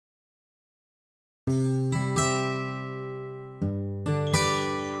Today's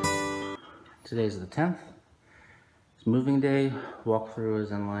the 10th. It's moving day. Walkthrough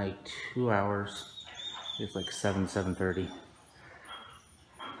is in like 2 hours. It's like 7:30.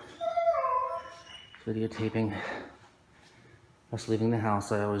 Videotaping us leaving the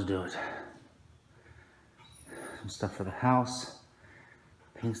house. I always do it. Some stuff for the house.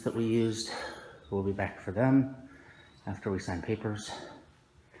 Paints that we used. We'll be back for them after we sign papers.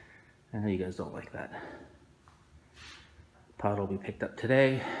 I know you guys don't like that. Pod will be picked up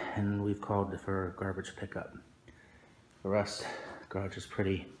today, and we've called for garbage pickup. The rest, garage is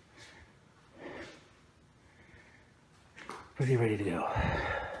pretty ready to go.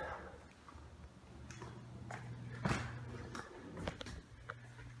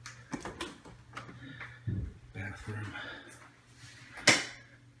 Bathroom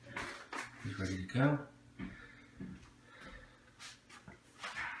is ready to go.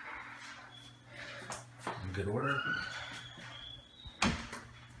 In good order.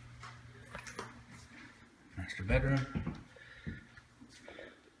 Master bedroom.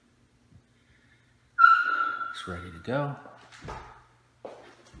 It's ready to go.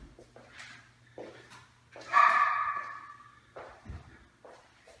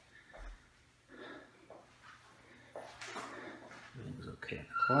 Everything's okay in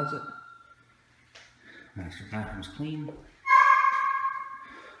the closet. Master bathroom's clean.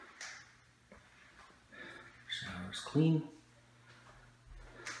 Shower's clean.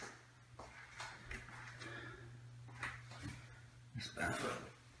 This bathroom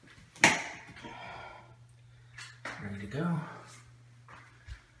ready to go.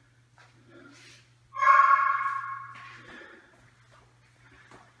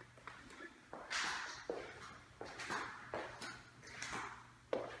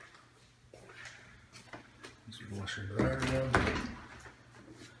 This is washer and dryer area.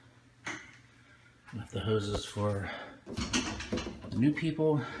 Left the hoses for the new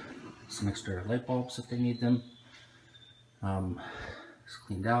people. Some extra light bulbs if they need them. It's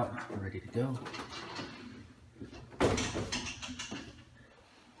cleaned out, we're ready to go.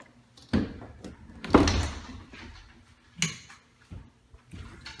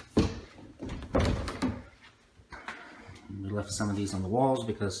 We left some of these on the walls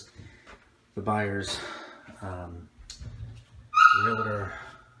because the buyer's realtor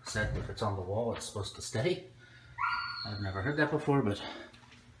said if it's on the wall, it's supposed to stay. I've never heard that before, but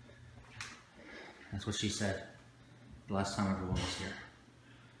that's what she said the last time everyone was here.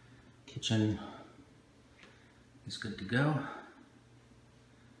 Kitchen is good to go.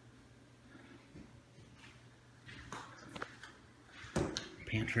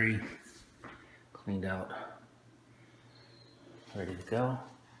 Pantry cleaned out, ready to go.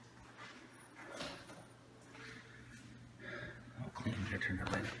 Oh, clean. Here, turn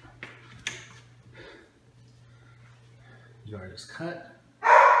that light up. Yard is cut.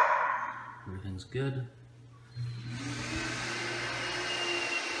 Everything's good.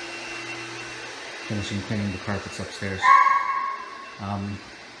 Finishing cleaning the carpets upstairs.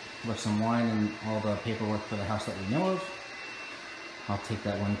 Left some wine and all the paperwork for the house that we know of. I'll take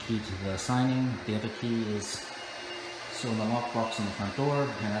that one key to the signing. The other key is still in the lockbox on the front door,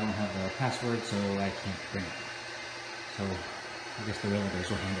 and I don't have the password, so I can't bring it. So I guess the realtors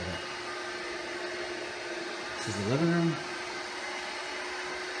will handle that. This is the living room.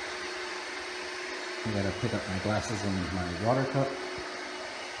 I gotta pick up my glasses and my water cup.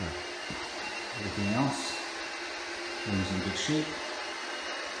 Everything else, room's in good shape.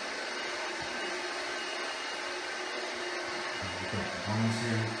 Put the bones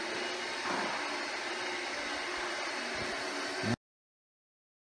here.